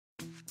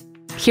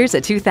Here's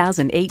a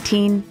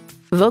 2018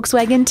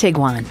 Volkswagen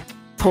Tiguan.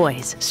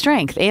 Poise,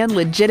 strength, and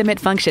legitimate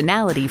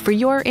functionality for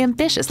your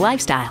ambitious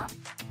lifestyle.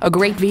 A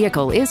great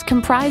vehicle is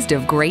comprised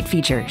of great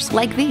features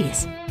like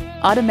these: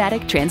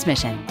 automatic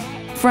transmission,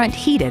 front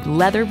heated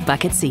leather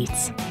bucket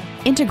seats,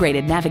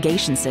 integrated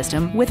navigation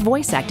system with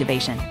voice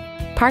activation,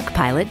 Park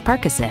Pilot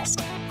Park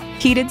Assist,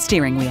 heated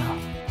steering wheel,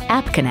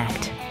 App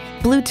Connect,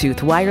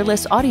 Bluetooth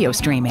wireless audio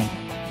streaming,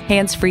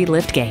 hands-free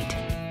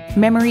liftgate,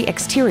 memory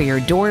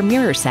exterior door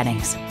mirror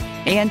settings,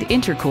 and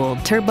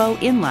intercooled turbo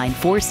inline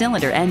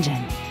 4-cylinder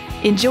engine.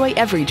 Enjoy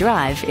every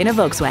drive in a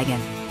Volkswagen.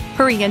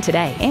 Hurry in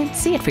today and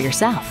see it for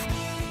yourself.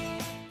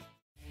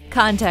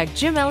 Contact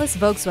IJim Ellis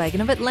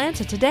Volkswagen of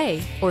Atlanta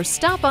today or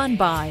stop on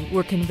by.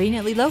 We're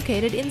conveniently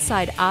located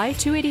inside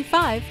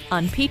I-285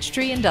 on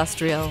Peachtree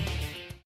Industrial.